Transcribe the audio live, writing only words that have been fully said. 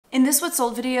In this What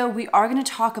Sold video, we are going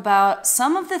to talk about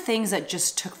some of the things that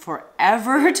just took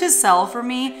forever to sell for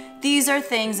me. These are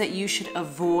things that you should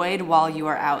avoid while you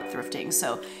are out thrifting.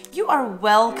 So you are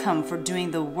welcome for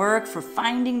doing the work, for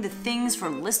finding the things, for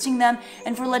listing them,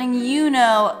 and for letting you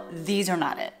know these are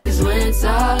not it.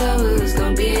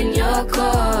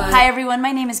 Hi everyone,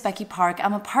 my name is Becky Park.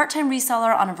 I'm a part-time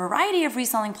reseller on a variety of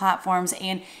reselling platforms,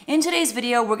 and in today's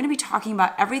video, we're going to be talking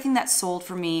about everything that sold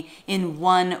for me in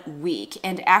 1 week.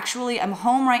 And actually, I'm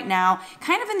home right now,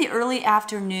 kind of in the early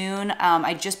afternoon.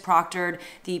 I just proctored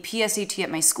the PSAT at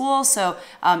my school, so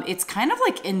it's kind of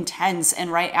like intense,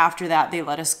 and right after that, they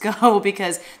let us go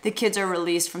because the kids are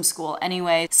released from school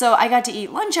anyway. So I got to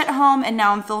eat lunch at home, and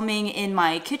now I'm filming in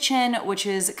my kitchen, which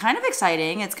is kind of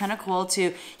exciting. It's kind of cool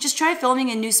to just try filming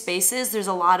in new spaces. There's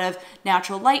a lot of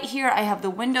natural light here. I have the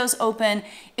windows open.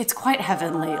 It's quite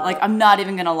heavenly, like I'm not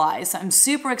even gonna lie. So I'm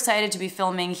super excited to be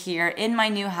filming here in my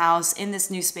new house, in this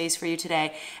new space for you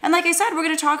today. And like I said, we're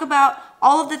gonna talk about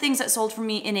all of the things that sold for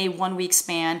me in a 1 week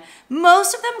span.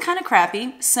 Most of them kind of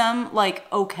crappy, some like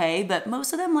okay, but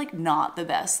most of them like not the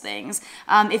best things.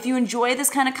 If you enjoy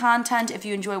this kind of content, if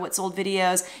you enjoy What Sold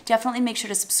videos, definitely make sure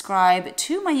to subscribe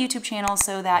to my YouTube channel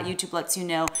so that YouTube lets you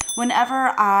know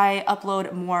whenever I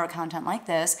upload more content like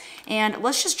this. And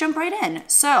let's just jump right in.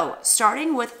 So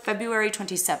starting with February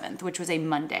 27th, which was a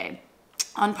Monday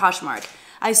on Poshmark,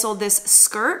 I sold this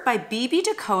skirt by BB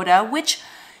Dakota, which,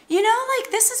 you know,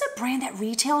 like this is a brand that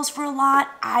retails for a lot.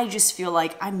 I just feel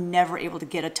like I'm never able to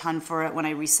get a ton for it when I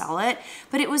resell it.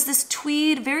 But it was this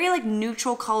tweed, very like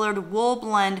neutral colored wool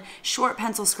blend, short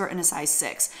pencil skirt in a size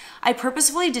 6. I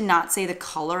purposefully did not say the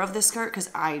color of the skirt because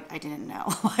I didn't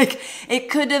know. Like it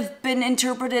could have been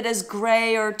interpreted as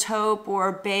gray or taupe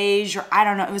or beige or I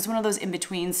don't know. It was one of those in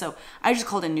between. So I just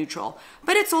called it neutral.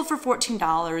 But it sold for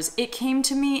 $14. It came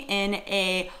to me in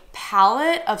a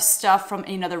pallet of stuff from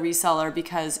another reseller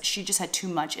because she just had too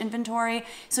much inventory.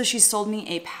 So she sold me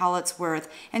a pallet's worth.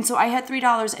 And so I had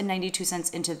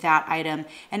 $3.92 into that item,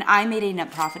 and I made a net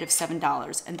profit of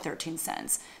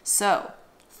 $7.13. So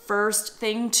first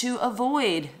thing to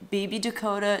avoid, BB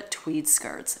Dakota tweed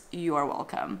skirts. You are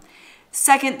welcome.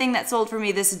 Second thing that sold for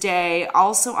me this day,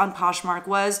 also on Poshmark,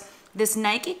 was this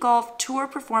Nike Golf Tour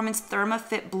Performance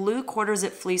ThermaFit blue quarter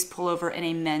zip fleece pullover in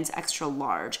a men's extra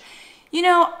large. You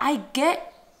know, I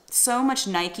get so much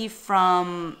Nike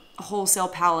from wholesale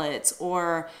pallets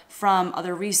or from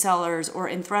other resellers or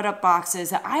in ThredUp boxes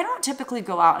that I don't typically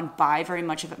go out and buy very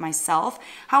much of it myself.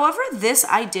 However, this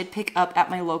I did pick up at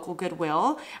my local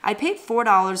Goodwill. I paid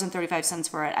 $4.35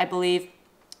 for it. I believe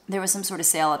there was some sort of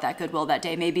sale at that Goodwill that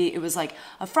day. Maybe it was like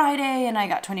a Friday and I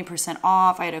got 20%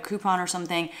 off. I had a coupon or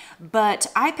something. But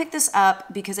I picked this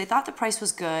up because I thought the price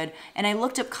was good, and I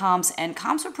looked up comps, and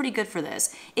comps were pretty good for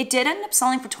this. It did end up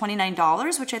selling for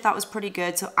 $29, which I thought was pretty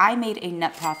good. So I made a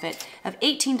net profit of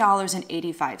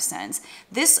 $18.85.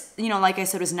 This, you know, like I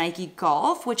said, was Nike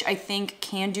Golf, which I think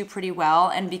can do pretty well.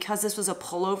 And because this was a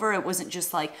pullover, it wasn't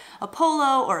just like a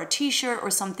polo or a t-shirt or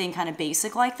something kind of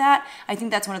basic like that. I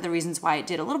think that's one of the reasons why it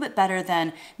did a little bit better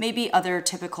than maybe other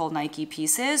typical Nike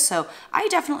pieces. So I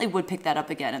definitely would pick that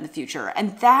up again in the future.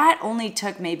 And that only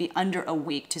took maybe under a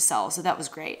week to sell. So that was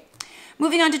great.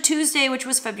 Moving on to Tuesday, which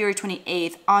was February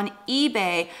 28th, on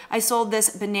eBay, I sold this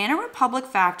Banana Republic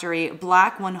Factory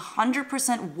black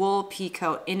 100% wool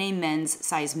peacoat in a men's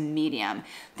size medium.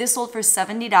 This sold for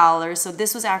 $70, so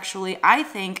this was actually, I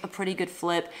think, a pretty good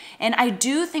flip. And I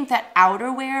do think that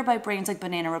outerwear by brands like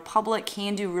Banana Republic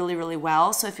can do really, really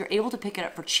well. So if you're able to pick it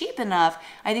up for cheap enough,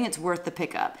 I think it's worth the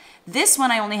pickup. This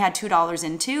one I only had $2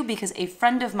 into because a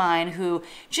friend of mine who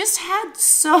just had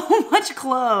so much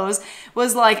clothes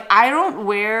was like, I don't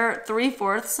wear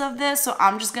 3/4 of this, so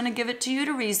I'm just gonna give it to you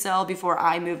to resell before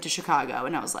I move to Chicago.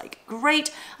 And I was like,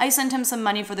 great. I sent him some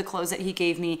money for the clothes that he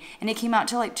gave me, and it came out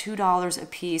to like $2 a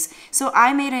piece. So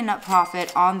I made a net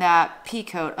profit on that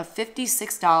peacoat of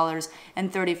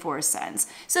 $56.34.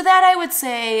 So that I would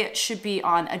say should be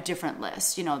on a different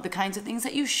list, you know, the kinds of things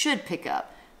that you should pick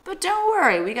up. But don't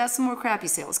worry, we got some more crappy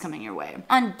sales coming your way.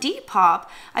 On Depop,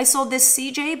 I sold this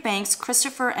CJ Banks,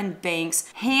 Christopher and Banks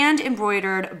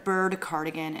hand-embroidered bird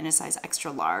cardigan in a size extra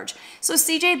large. So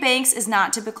CJ Banks is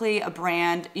not typically a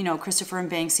brand, you know, Christopher and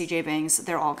Banks, CJ Banks,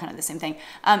 they're all kind of the same thing.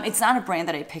 It's not a brand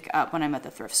that I pick up when I'm at the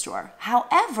thrift store.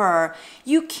 However,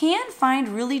 you can find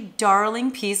really darling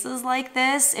pieces like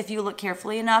this if you look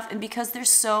carefully enough, and because they're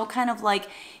so kind of like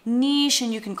niche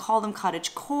and you can call them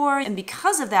cottagecore, and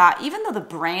because of that, even though the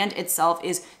brand brand itself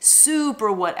is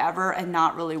super whatever and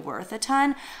not really worth a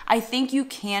ton, I think you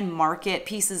can market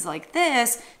pieces like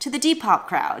this to the Depop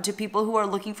crowd, to people who are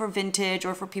looking for vintage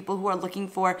or for people who are looking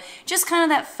for just kind of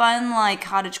that fun like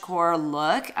cottagecore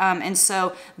look. And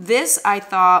so this I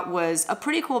thought was a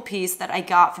pretty cool piece that I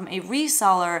got from a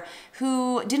reseller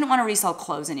who didn't want to resell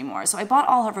clothes anymore. So I bought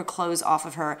all of her clothes off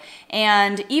of her.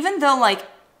 And even though like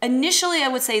initially I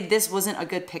would say this wasn't a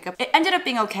good pickup, it ended up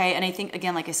being okay. And I think,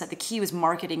 again, like I said, the key was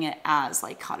marketing it as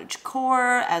like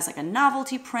cottagecore, as like a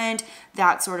novelty print,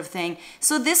 that sort of thing.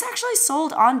 So this actually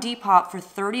sold on Depop for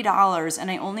 $30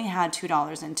 and I only had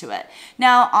 $2 into it.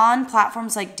 Now on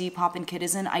platforms like Depop and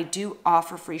Kidizen, I do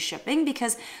offer free shipping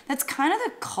because that's kind of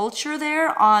the culture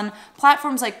there. On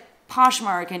platforms like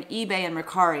Poshmark and eBay and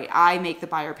Mercari, I make the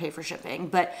buyer pay for shipping.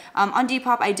 But on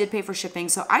Depop, I did pay for shipping.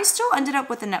 So I still ended up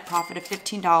with a net profit of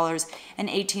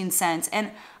 $15.18.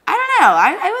 And I don't know,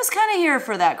 I was kind of here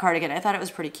for that cardigan. I thought it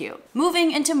was pretty cute.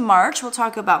 Moving into March, we'll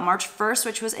talk about March 1st,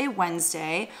 which was a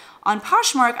Wednesday. On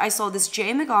Poshmark, I sold this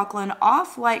J. McLaughlin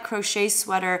off-white crochet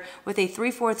sweater with a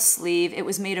 3/4 sleeve. It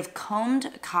was made of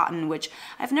combed cotton, which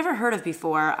I've never heard of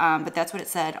before, but that's what it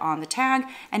said on the tag,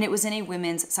 and it was in a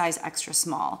women's size extra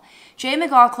small. J.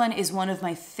 McLaughlin is one of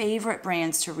my favorite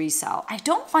brands to resell. I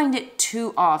don't find it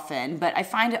too often, but I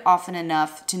find it often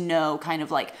enough to know kind of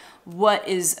like what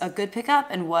is a good pickup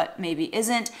and what maybe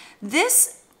isn't.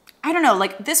 This, I don't know,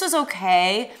 like this was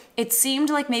okay. It seemed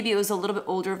like maybe it was a little bit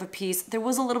older of a piece. There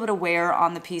was a little bit of wear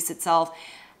on the piece itself.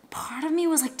 Part of me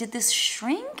was like, did this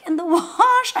shrink in the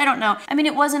wash? I don't know. I mean,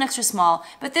 it was an extra small,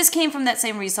 but this came from that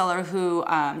same reseller who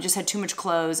just had too much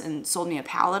clothes and sold me a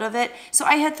pallet of it. So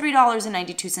I had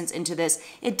 $3.92 into this.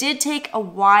 It did take a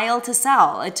while to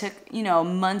sell. It took, you know,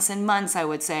 months and months, I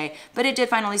would say, but it did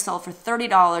finally sell for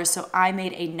 $30. So I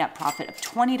made a net profit of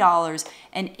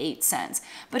 $20.08.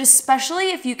 But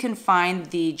especially if you can find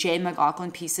the J.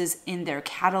 McLaughlin pieces in their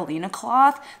Catalina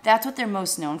cloth, that's what they're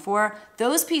most known for.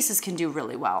 Those pieces can do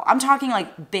really well. I'm talking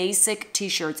like basic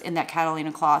t-shirts in that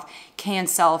Catalina cloth can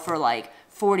sell for like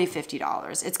 $40,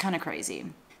 $50. It's kind of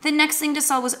crazy. The next thing to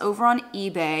sell was over on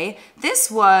eBay. This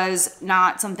was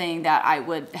not something that I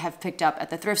would have picked up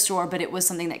at the thrift store, but it was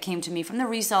something that came to me from the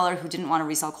reseller who didn't want to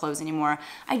resell clothes anymore.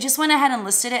 I just went ahead and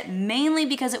listed it mainly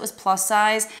because it was plus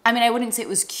size. I mean, I wouldn't say it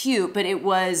was cute, but it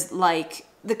was like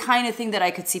the kind of thing that I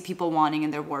could see people wanting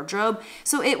in their wardrobe.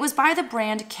 So it was by the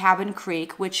brand Cabin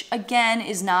Creek, which again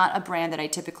is not a brand that I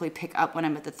typically pick up when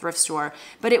I'm at the thrift store,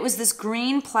 but it was this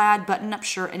green plaid button-up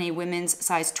shirt in a women's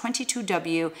size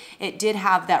 22W. It did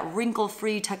have that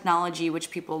wrinkle-free technology,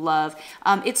 which people love.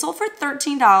 It sold for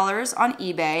 $13 on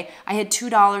eBay. I had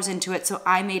 $2 into it, so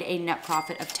I made a net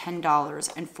profit of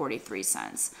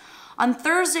 $10.43. On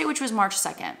Thursday, which was March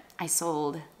 2nd, I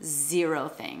sold 0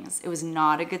 things. It was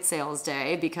not a good sales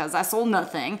day because I sold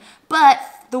nothing, but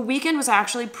the weekend was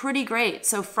actually pretty great.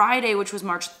 So Friday, which was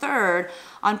March 3rd,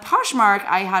 on Poshmark,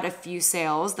 I had a few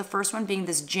sales. The first one being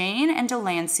this Jane and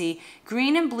Delancey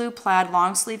green and blue plaid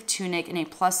long sleeve tunic in a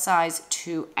plus size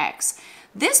 2X.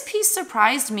 This piece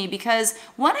surprised me because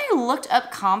when I looked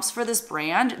up comps for this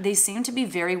brand, they seemed to be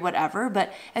very whatever,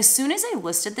 but as soon as I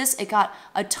listed this, it got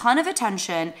a ton of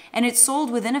attention and it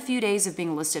sold within a few days of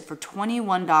being listed for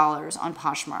 $21 on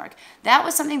Poshmark. That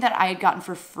was something that I had gotten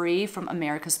for free from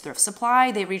America's Thrift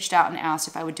Supply. They reached out and asked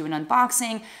if I would do an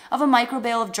unboxing of a micro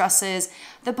bale of dresses.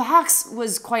 The box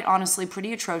was quite honestly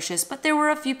pretty atrocious, but there were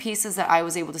a few pieces that I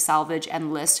was able to salvage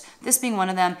and list, this being one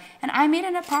of them, and I made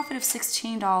a net profit of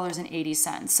 $16.80.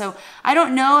 So I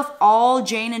don't know if all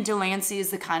Jane and Delancey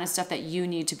is the kind of stuff that you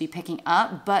need to be picking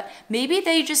up, but maybe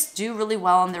they just do really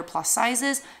well on their plus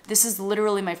sizes. This is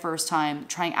literally my first time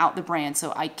trying out the brand,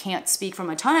 so I can't speak from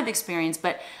a ton of experience,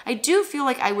 but I do feel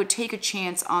like I would take a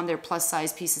chance on their plus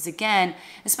size pieces again,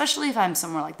 especially if I'm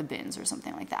somewhere like the Bins or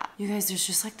something like that. You guys, there's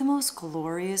just like the most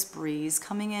glorious breeze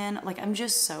coming in. Like, I'm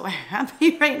just so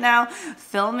happy right now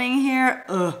filming here.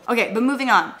 Ugh. Okay, but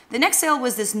moving on. The next sale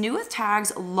was this new with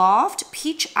tags Loft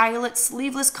Peach Eyelet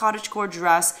sleeveless cottagecore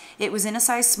dress. It was in a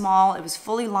size small. It was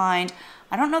fully lined.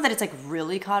 I don't know that it's like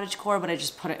really cottagecore, but I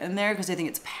just put it in there because I think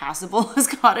it's passable as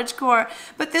cottagecore.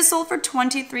 But this sold for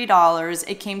 $23.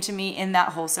 It came to me in that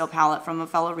wholesale pallet from a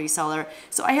fellow reseller.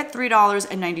 So I had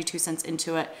 $3.92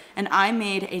 into it, and I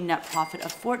made a net profit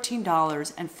of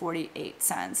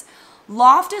 $14.48.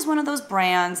 Loft is one of those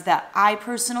brands that I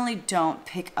personally don't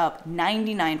pick up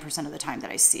 99% of the time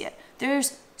that I see it.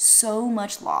 There's so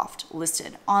much Loft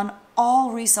listed on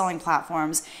all reselling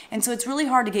platforms, and so it's really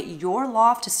hard to get your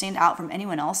Loft to stand out from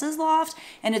anyone else's Loft,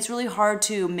 and it's really hard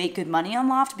to make good money on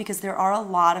Loft because there are a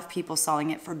lot of people selling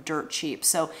it for dirt cheap.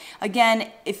 So again,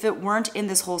 if it weren't in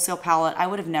this wholesale palette, I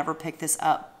would have never picked this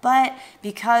up But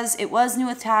because it was new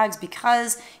with tags,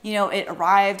 because, you know, it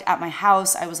arrived at my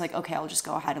house, I was like, okay, I'll just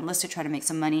go ahead and list it, try to make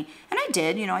some money. And I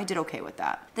did, you know, I did okay with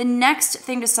that. The next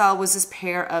thing to sell was this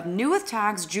pair of new with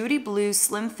tags, Judy Blue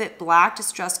Slim Fit Black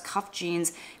Distressed Cuff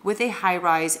Jeans with a high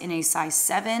rise in a size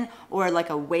 7 or like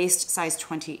a waist size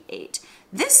 28.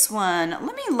 This one,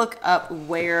 let me look up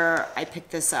where I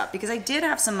picked this up because I did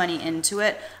have some money into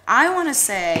it. I want to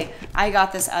say I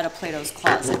got this out of Plato's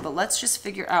Closet, but let's just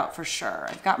figure out for sure.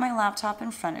 I've got my laptop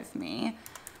in front of me.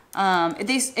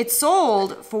 It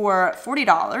sold for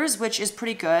 $40, which is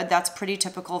pretty good. That's pretty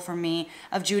typical for me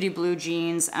of Judy Blue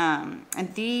jeans. And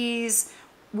these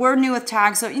were new with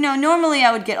tags, so, you know, normally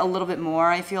I would get a little bit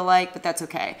more, I feel like, but that's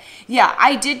okay. Yeah,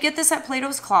 I did get this at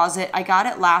Plato's Closet. I got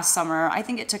it last summer. I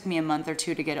think it took me a month or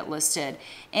two to get it listed.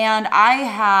 And I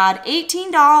had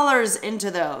 $18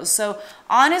 into those. So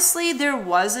honestly, there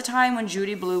was a time when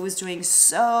Judy Blue was doing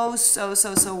so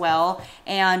well,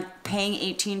 and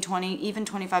paying $18, $20, even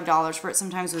 $25 for it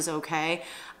sometimes was okay.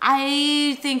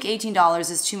 I think $18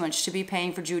 is too much to be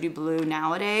paying for Judy Blue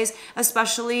nowadays,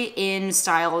 especially in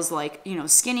styles like, you know,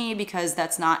 skinny, because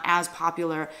that's not as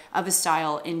popular of a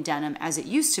style in denim as it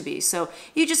used to be. So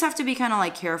you just have to be kind of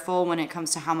like careful when it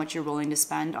comes to how much you're willing to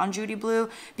spend on Judy Blue.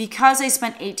 Because I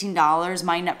spent $18,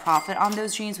 my net profit on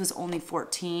those jeans was only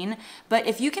 $14. But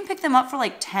if you can pick them up for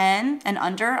like $10 and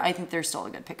under, I think they're still a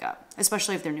good pickup,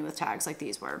 especially if they're new with tags like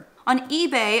these were. On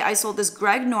eBay, I sold this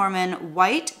Greg Norman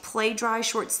white play dry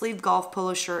short sleeve golf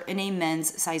polo shirt in a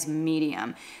men's size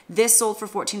medium. This sold for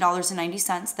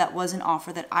 $14.90. That was an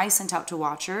offer that I sent out to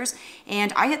watchers,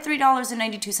 and I hit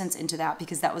 $3.92 into that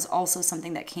because that was also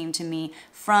something that came to me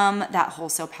from that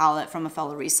wholesale pallet from a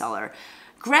fellow reseller.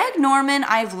 Greg Norman,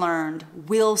 I've learned,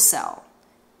 will sell.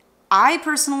 I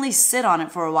personally sit on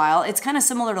it for a while. It's kind of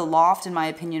similar to Loft in my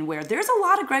opinion, where there's a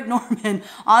lot of Greg Norman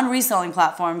on reselling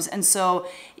platforms. And so,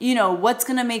 you know, what's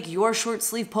gonna make your short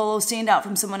sleeve polo stand out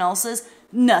from someone else's?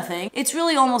 Nothing. It's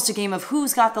really almost a game of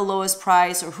who's got the lowest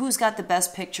price or who's got the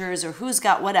best pictures or who's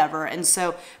got whatever. And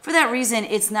so for that reason,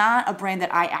 it's not a brand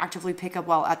that I actively pick up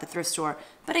while at the thrift store.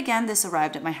 But again, this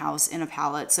arrived at my house in a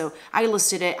pallet. So I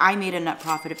listed it. I made a net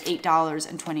profit of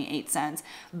 $8.28.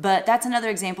 But that's another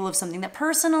example of something that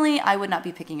personally I would not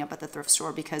be picking up at the thrift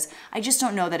store because I just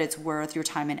don't know that it's worth your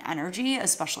time and energy,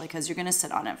 especially because you're going to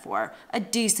sit on it for a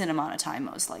decent amount of time,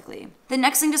 most likely. The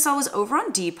next thing to sell was over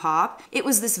on Depop. It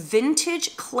was this vintage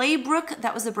Claybrook,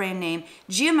 that was the brand name,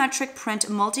 geometric print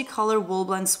multicolor wool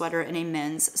blend sweater in a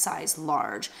men's size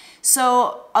large.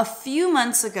 So a few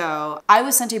months ago, I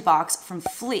was sent a box from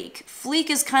Fleek.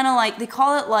 Fleek is kind of like, they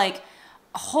call it like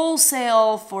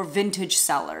wholesale for vintage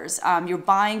sellers. You're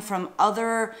buying from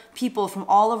other people from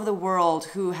all over the world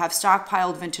who have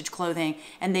stockpiled vintage clothing,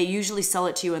 and they usually sell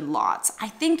it to you in lots. I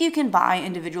think you can buy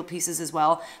individual pieces as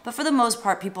well, but for the most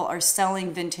part, people are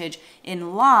selling vintage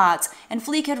in lots, and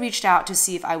Fleek had reached out to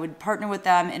see if I would partner with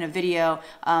them in a video.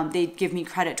 They'd give me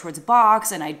credit towards a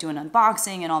box, and I'd do an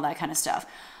unboxing and all that kind of stuff.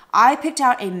 I picked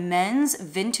out a men's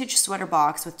vintage sweater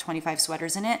box with 25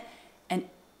 sweaters in it, and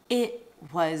it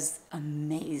was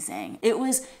amazing. It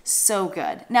was so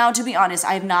good. Now, to be honest,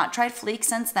 I have not tried Fleek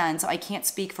since then, so I can't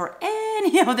speak for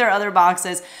any of their other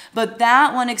boxes, but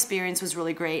that one experience was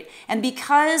really great. And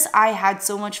because I had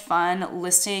so much fun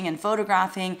listing and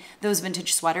photographing those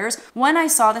vintage sweaters, when I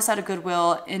saw this at a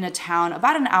Goodwill in a town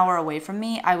about an hour away from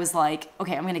me, I was like,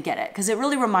 okay, I'm gonna get it, because it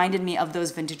really reminded me of those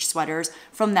vintage sweaters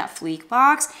from that Fleek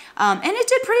box. And it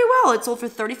did pretty well. It sold for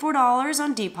 $34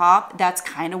 on Depop. That's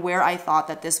kind of where I thought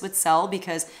that this would sell,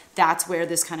 because that's where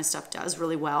this kind of stuff does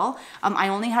really well. I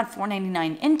only had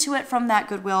 $4.99 into it from that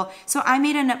Goodwill, so I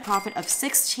made a net profit of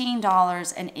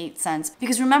 $16.08.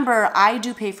 Because remember, I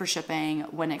do pay for shipping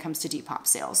when it comes to Depop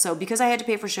sales. So because I had to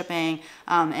pay for shipping,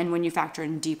 and when you factor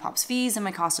in Depop's fees and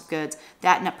my cost of goods,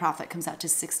 that net profit comes out to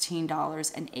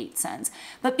 $16.08.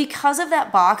 But because of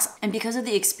that box, and because of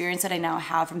the experience that I now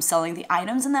have from selling the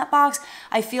items in that box,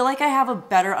 I feel like I have a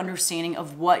better understanding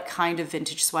of what kind of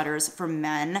vintage sweaters for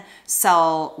men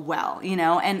sell well, you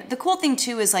know? And the cool thing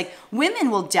too is like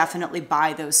women will definitely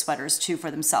buy those sweaters too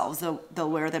for themselves. They'll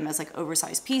wear them as like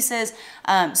oversized pieces.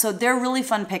 So they're really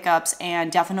fun pickups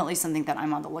and definitely something that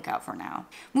I'm on the lookout for now.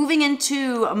 Moving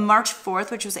into March 4th,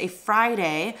 which was a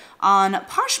Friday, on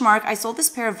Poshmark, I sold this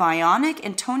pair of Vionic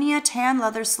Antonia tan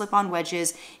leather slip-on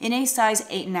wedges in a size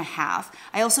 8.5.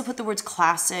 I also put the words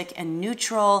classic and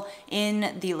neutral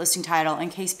in the listing title in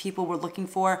case people were looking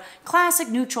for classic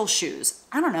neutral shoes.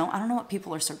 I don't know what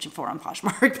people are searching for on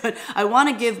Poshmark, but I want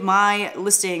to give my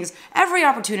listings every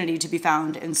opportunity to be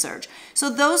found in search. So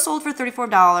those sold sold for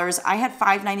 $34. I had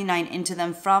 $5.99 into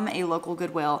them from a local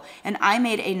Goodwill, and I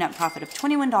made a net profit of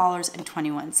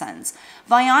 $21.21.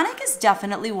 Vionic is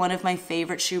definitely one of my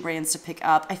favorite shoe brands to pick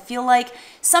up. I feel like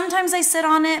sometimes I sit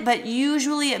on it, but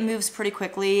usually it moves pretty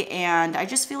quickly, and I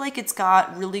just feel like it's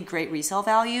got really great resale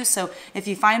value. So if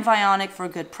you find Vionic for a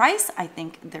good price, I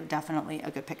think they're definitely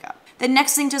a good pickup. The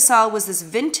next thing to sell was this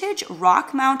vintage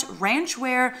rock mount ranch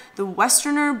wear, the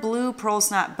Westerner blue pearl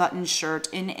snap button shirt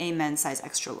in a men's size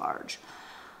extra large.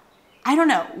 I don't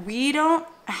know, we don't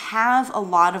have a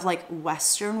lot of like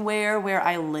Western wear where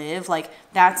I live. Like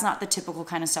that's not the typical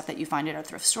kind of stuff that you find at our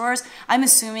thrift stores. I'm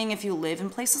assuming if you live in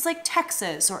places like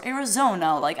Texas or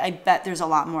Arizona, like I bet there's a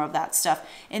lot more of that stuff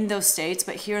in those states,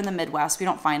 but here in the Midwest, we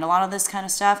don't find a lot of this kind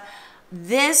of stuff.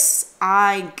 This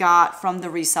I got from the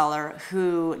reseller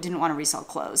who didn't want to resell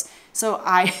clothes. So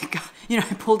I got,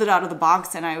 I pulled it out of the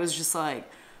box and I was just like,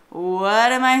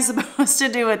 what am I supposed to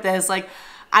do with this? Like,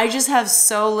 I just have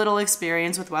so little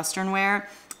experience with Western wear.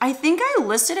 I think I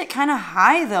listed it kind of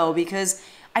high though, because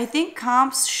I think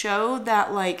comps showed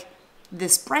that like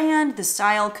this brand, this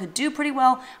style could do pretty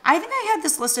well. I think I had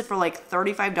this listed for like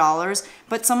 $35,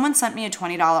 but someone sent me a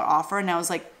 $20 offer and I was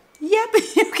like, yep,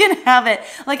 you can have it.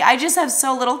 Like, I just have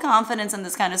so little confidence in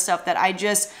this kind of stuff that I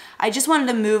just wanted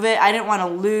to move it. I didn't want to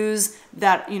lose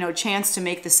that, chance to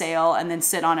make the sale and then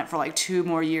sit on it for like 2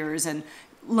 more years and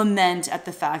lament at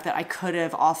the fact that I could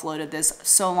have offloaded this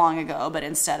so long ago, but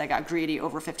instead I got greedy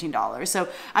over $15. So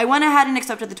I went ahead and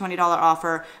accepted the $20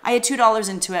 offer. I had $2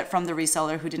 into it from the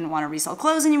reseller who didn't want to resell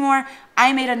clothes anymore.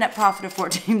 I made a net profit of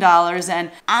 $14,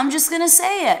 and I'm just gonna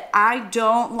say it. I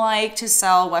don't like to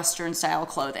sell Western style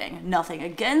clothing. Nothing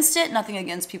against it, nothing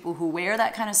against people who wear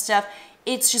that kind of stuff.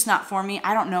 It's just not for me.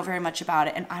 I don't know very much about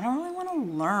it, and I don't really want to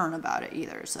learn about it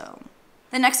either, so.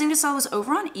 The next thing to sell was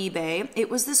over on eBay. It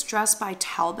was this dress by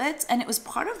Talbot, and it was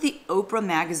part of the Oprah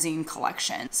magazine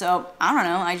collection. So I don't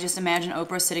know, I just imagine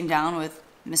Oprah sitting down with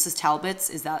Mrs. Talbot's,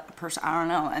 is that a person? I don't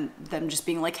know, and them just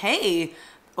being like, hey,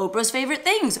 Oprah's favorite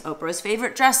things, Oprah's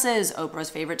favorite dresses, Oprah's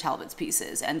favorite Talbot's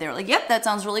pieces. And they're like, yep, that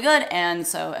sounds really good. And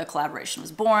so a collaboration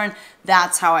was born.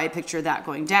 That's how I pictured that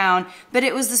going down. But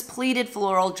it was this pleated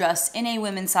floral dress in a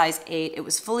women's size 8. It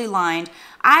was fully lined.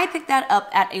 I picked that up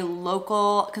at a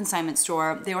local consignment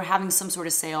store. They were having some sort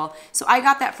of sale. So I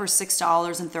got that for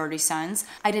 $6.30.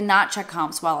 I did not check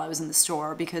comps while I was in the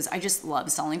store because I just love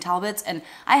selling Talbots. And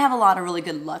I have a lot of really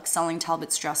good luck selling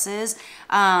Talbot's dresses.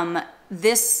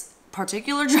 This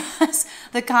particular dress,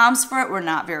 the comps for it were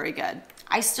not very good.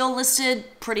 I still listed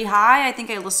pretty high. I think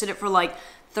I listed it for like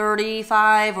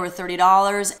 $35 or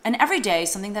 $30. And every day,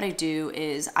 something that I do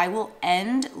is I will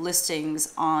end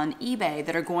listings on eBay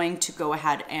that are going to go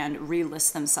ahead and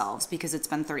relist themselves because it's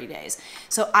been 30 days.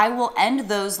 So I will end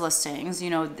those listings.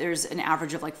 There's an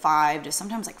average of like 5 to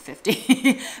sometimes like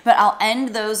 50, but I'll end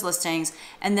those listings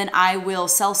and then I will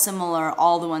sell similar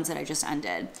all the ones that I just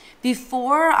ended.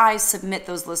 Before I submit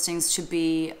those listings to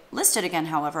be listed again,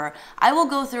 however, I will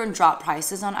go through and drop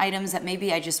prices on items that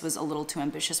maybe I just was a little too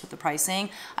ambitious with the pricing.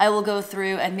 I will go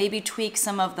through and maybe tweak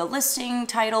some of the listing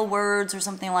title words or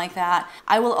something like that.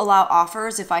 I will allow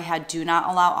offers if I do not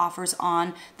allow offers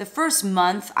on. The first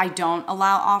month, I don't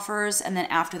allow offers, and then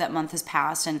after that month has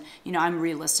passed and I'm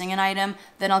relisting an item,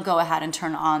 then I'll go ahead and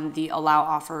turn on the allow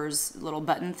offers little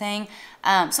button thing.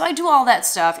 So I do all that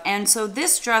stuff, and so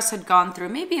this dress had gone through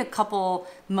maybe a couple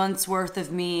months worth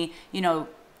of me,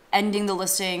 ending the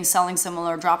listing, selling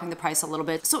similar, dropping the price a little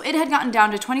bit. So it had gotten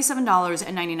down to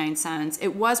 $27.99.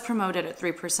 It was promoted at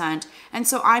 3%. And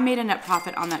so I made a net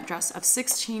profit on that dress of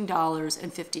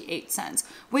 $16.58,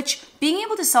 which being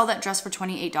able to sell that dress for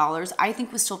 $28, I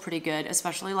think was still pretty good,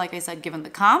 especially like I said, given the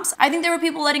comps. I think there were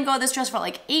people letting go of this dress for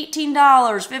like $18,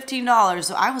 $15.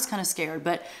 So I was kind of scared,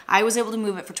 but I was able to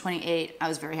move it for $28. I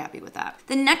was very happy with that.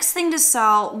 The next thing to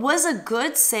sell was a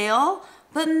good sale,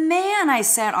 but man, I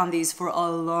sat on these for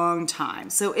a long time.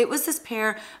 So it was this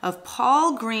pair of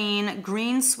Paul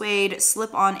green suede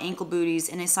slip-on ankle booties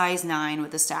in a size 9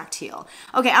 with a stacked heel.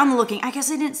 Okay, I'm looking. I guess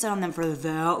I didn't sit on them for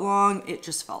that long. It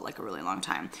just felt like a really long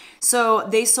time. So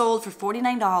they sold for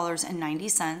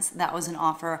 $49.90. That was an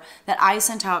offer that I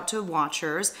sent out to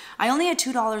watchers. I only had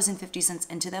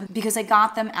 $2.50 into them because I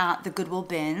got them at the Goodwill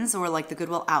bins or like the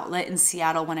Goodwill outlet in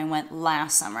Seattle when I went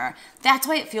last summer. That's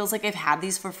why it feels like I've had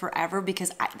these for forever, because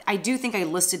because I do think I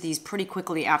listed these pretty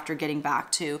quickly after getting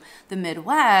back to the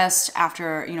Midwest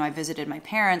after, you know, I visited my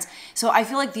parents. So I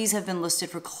feel like these have been listed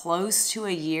for close to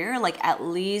a year, like at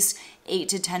least 8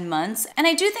 to 10 months. And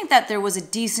I do think that there was a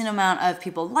decent amount of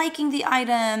people liking the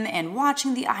item and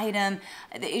watching the item.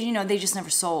 You know, they just never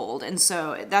sold. And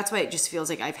so that's why it just feels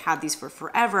like I've had these for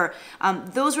forever.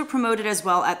 Those were promoted as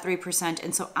well at 3%.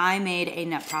 And so I made a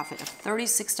net profit of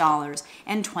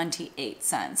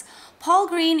 $36.28. Paul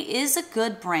Green is a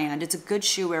good brand. It's a good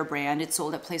shoe wear brand. It's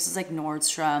sold at places like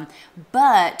Nordstrom,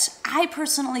 but I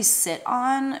personally sit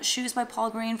on shoes by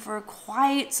Paul Green for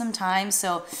quite some time.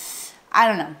 So I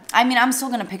don't know. I mean, I'm still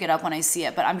going to pick it up when I see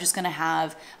it, but I'm just going to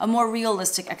have a more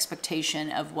realistic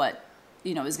expectation of what,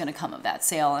 you know, is going to come of that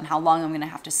sale and how long I'm going to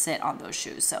have to sit on those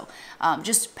shoes. So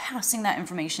just passing that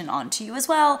information on to you as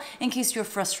well, in case you're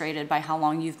frustrated by how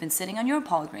long you've been sitting on your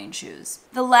Paul Green shoes.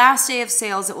 The last day of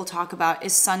sales that we'll talk about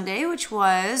is Sunday, which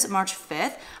was March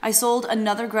 5th. I sold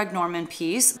another Greg Norman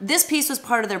piece. This piece was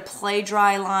part of their Play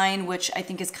Dry line, which I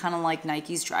think is kind of like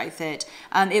Nike's Dry Fit.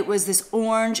 It was this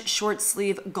orange short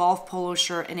sleeve golf polo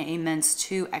shirt in a men's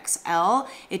 2XL.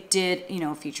 It did, you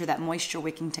know, feature that moisture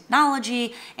wicking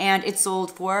technology, and it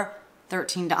sold for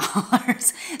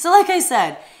 $13. So like I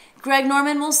said, Greg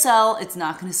Norman will sell. It's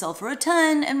not going to sell for a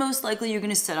ton, and most likely you're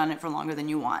going to sit on it for longer than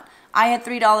you want. I had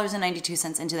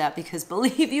 $3.92 into that because,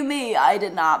 believe you me, I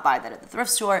did not buy that at the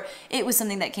thrift store. It was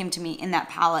something that came to me in that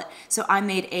pallet. So I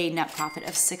made a net profit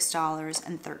of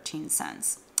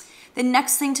 $6.13. The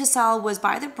next thing to sell was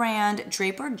by the brand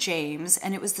Draper James,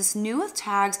 and it was this new with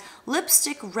tags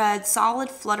lipstick red solid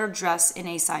flutter dress in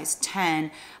a size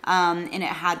 10, and it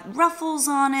had ruffles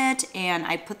on it, and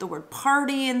I put the word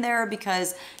party in there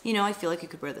because, you know, I feel like you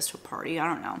could wear this to a party. I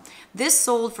don't know. This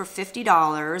sold for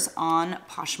 $50 on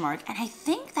Poshmark, and I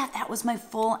think that that was my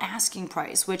full asking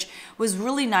price, which was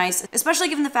really nice, especially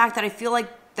given the fact that I feel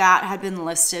like that had been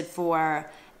listed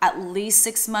for at least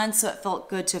 6 months, so it felt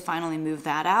good to finally move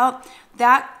that out.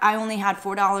 That I only had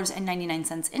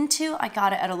 $4.99 into. I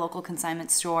got it at a local consignment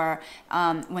store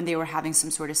when they were having some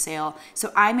sort of sale.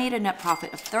 So I made a net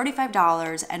profit of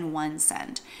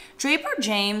 $35.01. Draper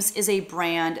James is a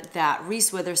brand that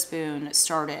Reese Witherspoon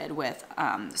started with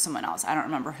someone else. I don't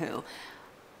remember who.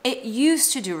 It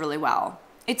used to do really well.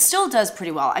 It still does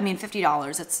pretty well. I mean,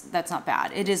 $50, that's not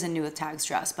bad. It is a new with tags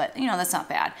dress, but you know, that's not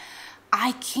bad.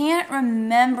 I can't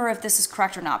remember if this is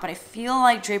correct or not, but I feel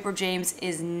like Draper James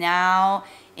is now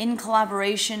in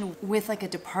collaboration with like a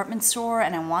department store,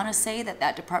 and I want to say that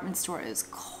that department store is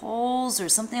Kohl's or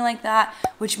something like that,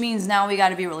 which means now we got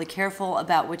to be really careful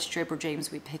about which Draper James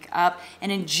we pick up.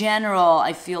 And in general,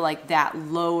 I feel like that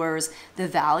lowers the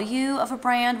value of a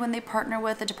brand when they partner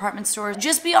with a department store.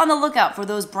 Just be on the lookout for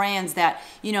those brands that,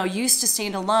 you know, used to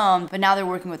stand alone, but now they're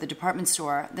working with a department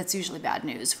store. That's usually bad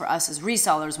news for us as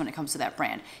resellers when it comes to that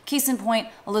brand. Case in point,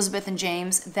 Elizabeth and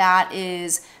James, that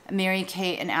is Mary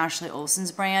Kate and Ashley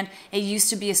Olsen's brand. It used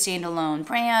to be a standalone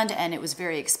brand and it was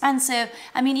very expensive.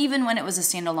 I mean, even when it was a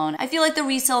standalone, I feel like the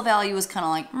resale value was kind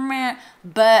of like meh,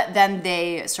 but then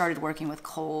they started working with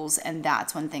Kohl's, and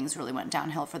that's when things really went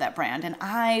downhill for that brand. And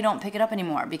I don't pick it up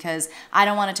anymore because I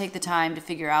don't want to take the time to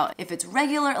figure out if it's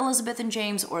regular Elizabeth and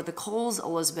James or the Kohl's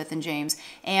Elizabeth and James.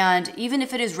 And even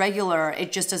if it is regular,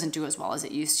 it just doesn't do as well as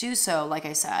it used to. So like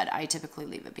I said, I typically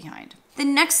leave it behind. The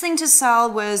next thing to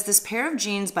sell was this pair of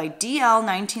jeans by DL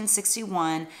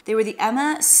 1961. They were the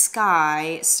Emma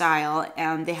Sky style,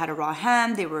 and they had a raw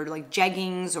hem. They were like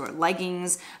jeggings or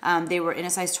leggings. They were in a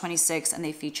size 26, and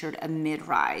they featured a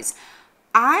mid-rise.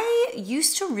 I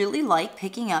used to really like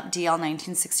picking up DL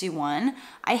 1961.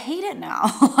 I hate it now.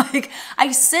 Like,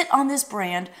 I sit on this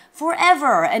brand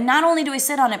forever, and not only do I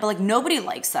sit on it, but like nobody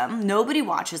likes them, nobody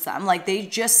watches them, like they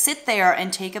just sit there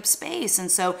and take up space.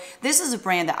 And so this is a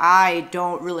brand that I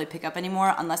don't really pick up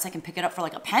anymore unless I can pick it up for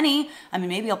like a penny. I mean,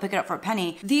 maybe I'll pick it up for a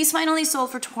penny. These finally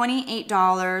sold for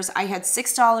 $28. I had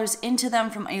 $6 into them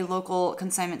from a local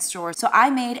consignment store, so I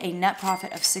made a net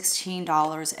profit of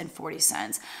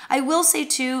 $16.40. I will say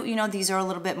too, you know, these are a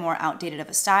little bit more outdated of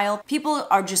a style. People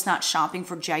are just not shopping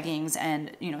for jeggings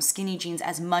and, you know, skinny jeans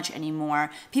as much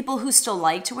anymore. People who still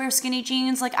like to wear skinny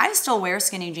jeans, like I still wear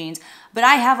skinny jeans, but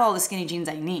I have all the skinny jeans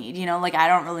I need, you know, like I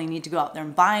don't really need to go out there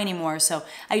and buy anymore. So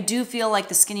I do feel like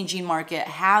the skinny jean market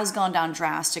has gone down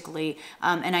drastically,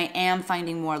 and I am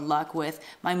finding more luck with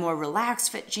my more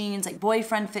relaxed fit jeans, like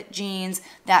boyfriend fit jeans,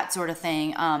 that sort of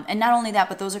thing. And not only that,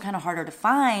 but those are kind of harder to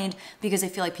find because I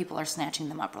feel like people are snatching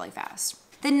them up really fast.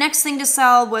 The next thing to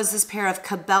sell was this pair of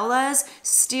Cabela's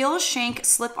steel shank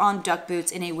slip-on duck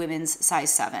boots in a women's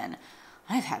size 7.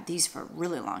 I've had these for a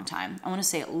really long time. I want to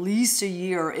say at least a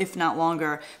year, if not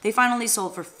longer. They finally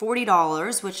sold for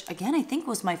 $40, which again, I think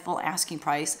was my full asking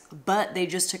price, but they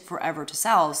just took forever to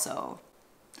sell, so.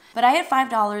 But I had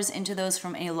 $5 into those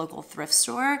from a local thrift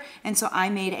store, and so I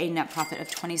made a net profit of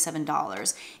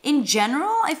 $27. In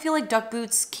general, I feel like duck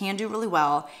boots can do really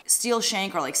well. Steel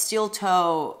shank or like steel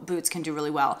toe boots can do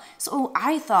really well. So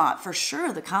I thought for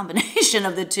sure the combination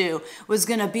of the two was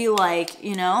gonna be like,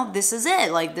 you know, this is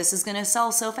it. Like this is gonna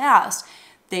sell so fast.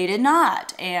 They did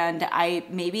not, and I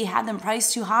maybe had them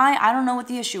priced too high. I don't know what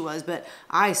the issue was, but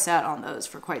I sat on those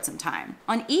for quite some time.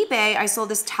 On eBay, I sold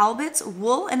this Talbot's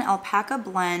wool and alpaca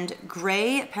blend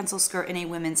gray pencil skirt in a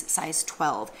women's size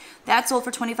 12. That sold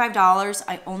for $25.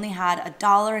 I only had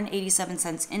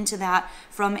 $1.87 into that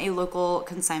from a local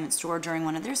consignment store during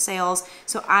one of their sales,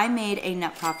 so I made a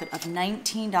net profit of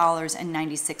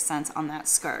 $19.96 on that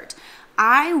skirt.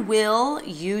 I will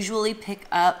usually pick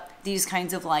up these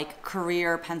kinds of like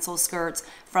career pencil skirts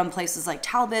from places like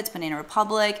Talbot's, Banana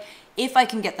Republic, if I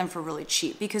can get them for really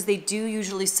cheap, because they do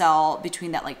usually sell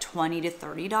between that like $20 to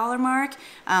 $30 mark.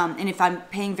 And if I'm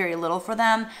paying very little for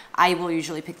them, I will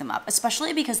usually pick them up,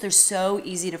 especially because they're so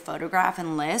easy to photograph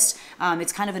and list.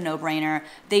 It's kind of a no-brainer.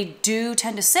 They do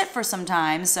tend to sit for some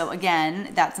time. So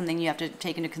again, that's something you have to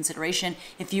take into consideration.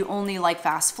 If you only like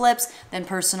fast flips, then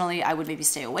personally, I would maybe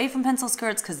stay away from pencil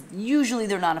skirts because usually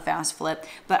they're not a fast flip,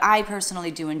 but I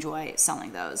personally do enjoy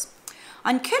selling those.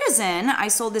 On Kidizen, I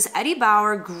sold this Eddie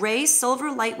Bauer gray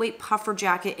silver lightweight puffer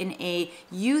jacket in a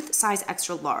youth size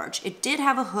extra large. It did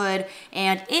have a hood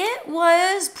and it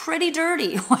was pretty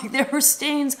dirty. Like there were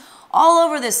stains all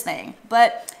over this thing,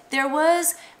 but there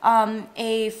was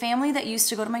a family that used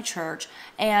to go to my church,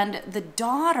 and the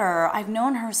daughter, I've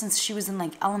known her since she was in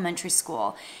like elementary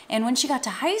school. And when she got to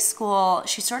high school,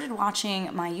 she started watching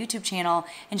my YouTube channel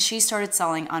and she started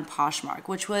selling on Poshmark,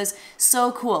 which was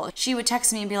so cool. She would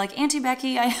text me and be like, Auntie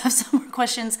Becky, I have some more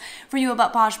questions for you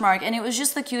about Poshmark. And it was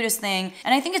just the cutest thing.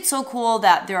 And I think it's so cool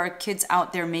that there are kids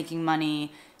out there making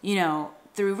money, you know,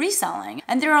 through reselling.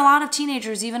 And there are a lot of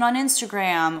teenagers even on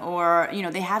Instagram, or you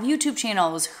know, they have YouTube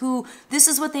channels who this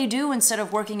is what they do instead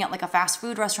of working at like a fast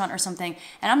food restaurant or something.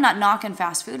 And I'm not knocking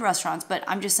fast food restaurants, but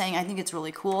I'm just saying I think it's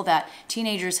really cool that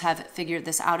teenagers have figured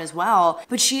this out as well.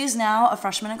 But she is now a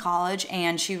freshman in college,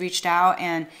 and she reached out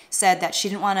and said that she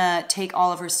didn't want to take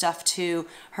all of her stuff to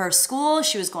her school.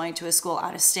 She was going to a school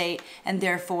out of state, and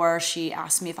therefore she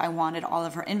asked me if I wanted all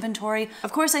of her inventory.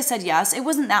 Of course I said yes. It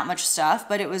wasn't that much stuff,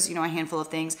 but it was, you know, a handful of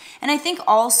things. And I think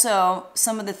also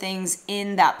some of the things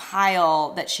in that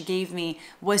pile that she gave me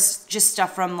was just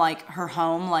stuff from like her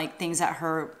home, like things that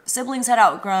her siblings had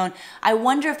outgrown. I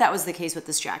wonder if that was the case with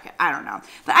this jacket. I don't know.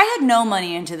 But I had no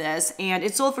money into this, and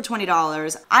it sold for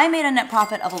 $20. I made a net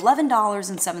profit of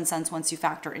 $11.07 once you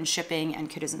factor in shipping and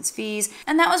Kidizen's fees.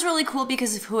 And that was really cool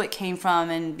because of who it came from,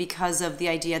 and because of the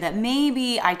idea that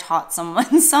maybe I taught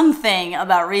someone something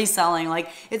about reselling.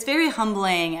 Like, it's very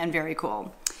humbling and very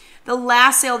cool. The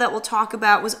last sale that we'll talk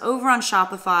about was over on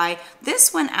Shopify.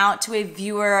 This went out to a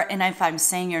viewer, and if I'm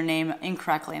saying your name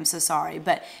incorrectly, I'm so sorry,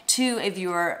 but to a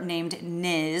viewer named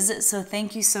Niz. So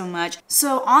thank you so much.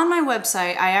 So on my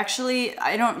website,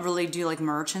 I don't really do like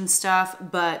merch and stuff,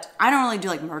 but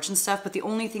the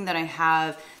only thing that I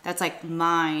have that's like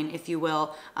mine, if you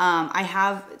will, I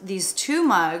have these two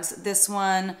mugs. This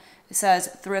one says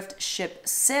Thrift Ship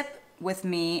Sip with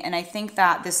me, and I think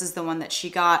that this is the one that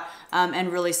she got,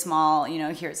 and really small, you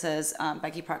know, here it says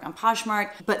Becky Park on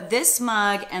Poshmark. But this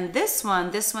mug and this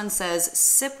one says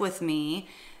Sip with Me.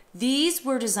 These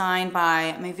were designed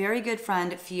by my very good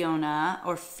friend Fiona,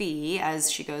 or Fee as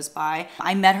she goes by.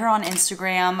 I met her on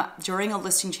Instagram during a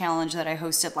listing challenge that I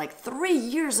hosted like 3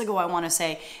 years ago, I want to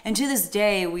say, and to this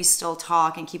day we still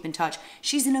talk and keep in touch.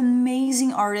 She's an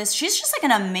amazing artist. She's just like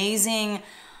an amazing,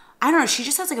 I don't know, she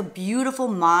just has like a beautiful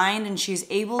mind, and she's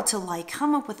able to like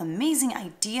come up with amazing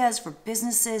ideas for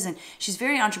businesses, and she's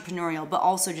very entrepreneurial, but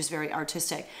also just very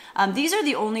artistic. These are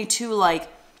the only two like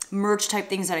merch type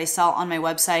things that I sell on my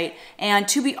website. And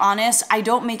to be honest, I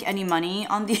don't make any money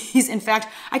on these. In fact,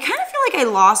 I kind of feel like I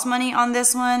lost money on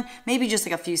this one, maybe just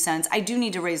like a few cents. I do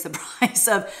need to raise the price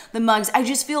of the mugs. I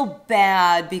just feel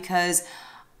bad because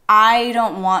I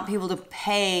don't want people to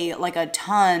pay like a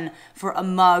ton for a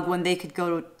mug when they could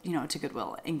go to, you know, to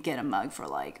Goodwill and get a mug for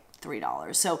like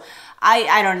 $3. So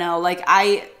I don't know, like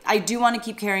I do want to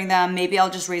keep carrying them. Maybe I'll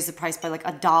just raise the price by like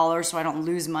 $1 so I don't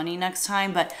lose money next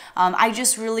time. But I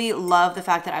just really love the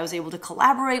fact that I was able to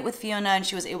collaborate with Fiona and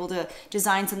she was able to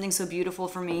design something so beautiful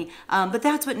for me. But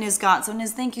that's what Niz got. So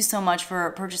Niz, thank you so much for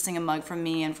purchasing a mug from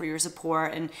me and for your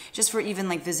support and just for even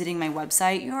like visiting my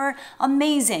website. You're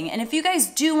amazing. And if you guys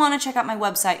do want to check out my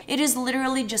website, it is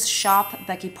literally just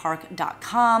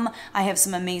shopbeckypark.com. I have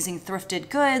some amazing thrifted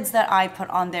goods that I put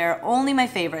on there. Only my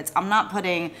favorites. I'm not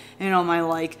putting, you know, my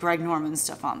like Greg Norman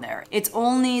stuff on there. It's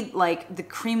only like the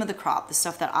cream of the crop, the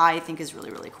stuff that I think is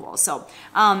really, really cool. So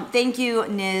thank you,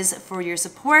 Niz, for your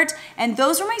support. And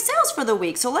those are my sales for the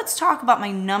week. So let's talk about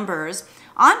my numbers.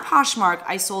 On Poshmark,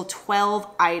 I sold 12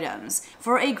 items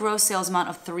for a gross sales amount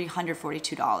of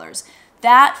 $342.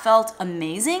 That felt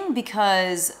amazing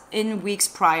because in weeks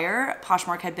prior,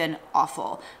 Poshmark had been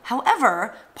awful.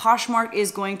 However, Poshmark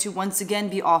is going to once again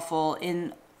be awful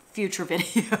in future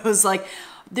videos. Like,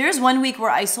 there's one week where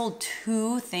I sold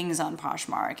 2 things on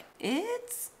Poshmark.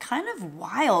 It's kind of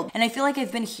wild. And I feel like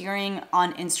I've been hearing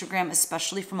on Instagram,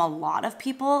 especially from a lot of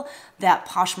people, that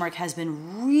Poshmark has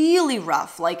been really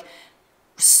rough. Like,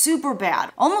 super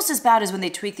bad. Almost as bad as when they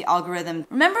tweak the algorithm.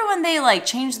 Remember when they like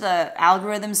changed the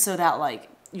algorithm so that like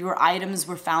your items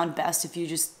were found best if you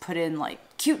just put in like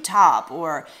cute top,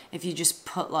 or if you just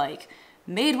put like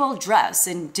made well dress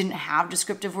and didn't have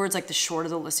descriptive words, like the shorter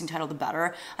the listing title, the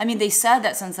better. I mean, they said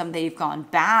that since then they've gone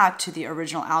back to the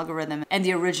original algorithm and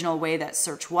the original way that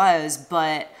search was,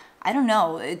 but I don't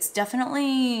know, it's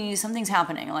definitely, something's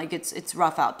happening. Like it's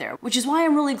rough out there, which is why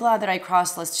I'm really glad that I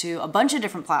cross-list to a bunch of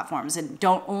different platforms and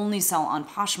don't only sell on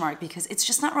Poshmark, because it's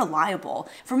just not reliable.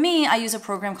 For me, I use a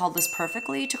program called List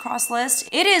Perfectly to cross-list.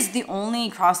 It is the only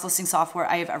cross-listing software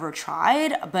I have ever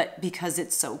tried, but because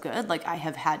it's so good, like I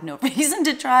have had no reason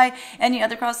to try any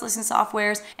other cross-listing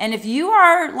softwares. And if you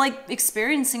are like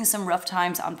experiencing some rough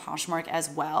times on Poshmark as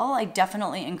well, I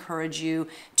definitely encourage you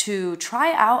to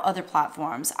try out other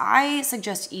platforms. I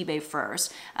suggest eBay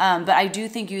first, but I do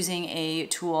think using a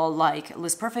tool like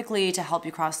List Perfectly to help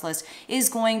you cross-list is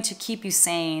going to keep you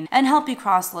sane and help you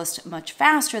cross-list much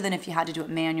faster than if you had to do it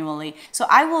manually. So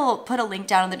I will put a link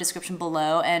down in the description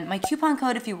below, and my coupon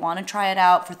code if you want to try it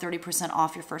out for 30%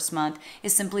 off your first month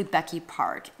is simply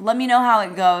BECKYPARK. Let me know how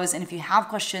it goes, and if you have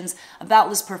questions about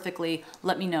List Perfectly,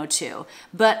 let me know too.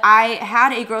 But I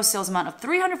had a gross sales amount of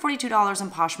 $342 on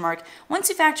Poshmark. Once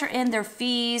you factor in their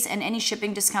fees and any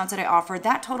shipping discounts that I offer,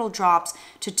 that total drops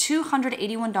to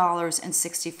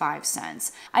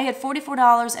 $281.65. I had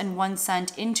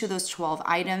 $44.01 into those 12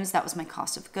 items. That was my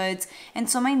cost of goods. And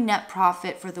so my net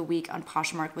profit for the week on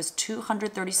Poshmark was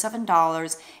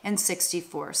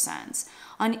 $237.64.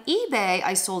 On eBay,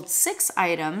 I sold 6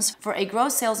 items for a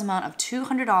gross sales amount of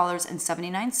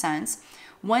 $200.79.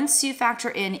 Once you factor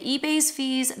in eBay's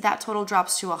fees, that total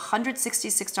drops to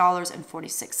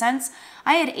 $166.46.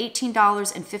 I had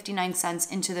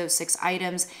 $18.59 into those 6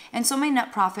 items, and so my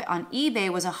net profit on eBay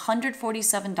was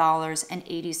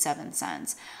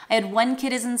 $147.87. I had one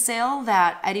Kidizen sale,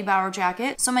 that Eddie Bauer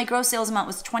jacket, so my gross sales amount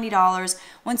was $20.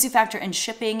 Once you factor in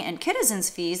shipping and Kidizen's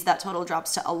fees, that total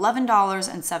drops to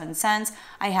 $11.07.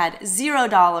 I had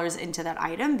 $0 into that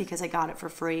item because I got it for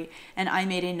free, and I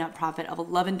made a net profit of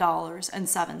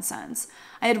 $11.07.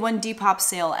 I had one Depop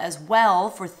sale as well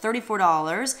for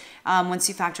 $34. Once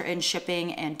you factor in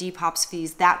shipping and Depop's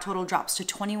fees, that total drops to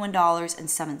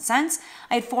 $21.07.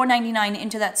 I had $4.99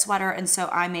 into that sweater, and so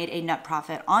I made a net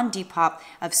profit on Depop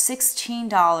of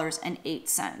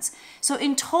 $16.08. So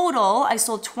in total, I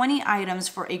sold 20 items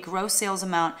for a gross sales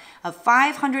amount of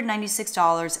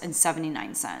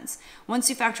 $596.79. Once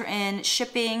you factor in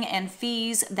shipping and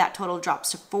fees, that total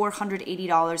drops to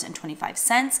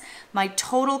 $480.25. My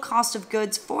total cost of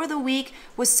goods for the week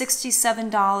was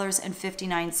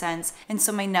 $67.59, and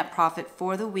so my net profit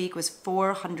for the week was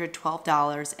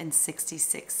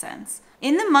 $412.66.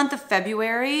 In the month of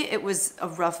February, it was a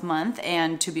rough month,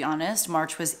 and to be honest,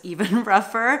 March was even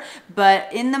rougher.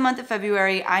 But in the month of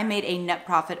February, I made a net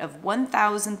profit of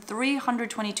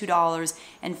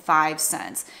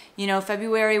 $1,322.05. You know,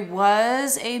 February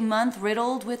was a month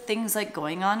riddled with things like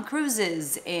going on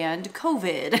cruises and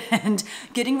COVID and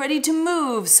getting ready to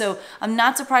move. So I'm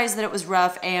not surprised that it was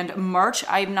rough, and March,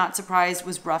 I'm not surprised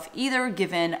was rough either,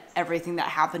 given everything that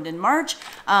happened in March.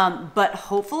 But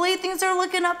hopefully things are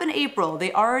looking up in April.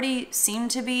 They already seem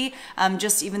to be.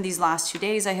 Just even these last 2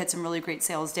 days, I had some really great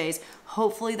sales days.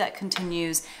 Hopefully that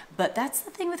continues, but that's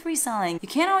the thing with reselling. You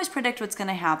can't always predict what's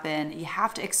gonna happen. You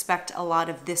have to expect a lot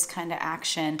of this kind of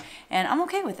action, and I'm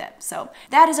okay with it. So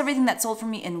that is everything that sold for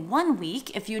me in 1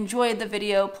 week. If you enjoyed the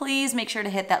video, please make sure to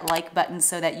hit that like button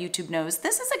so that YouTube knows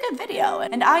this is a good video.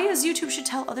 And I, as YouTube, should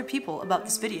tell other people about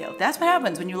this video. That's what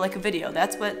happens when you like a video.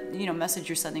 That's what, message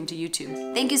you're sending to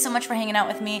YouTube. Thank you so much for hanging out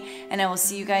with me, and I will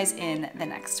see you guys in the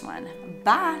next one.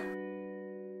 Bye.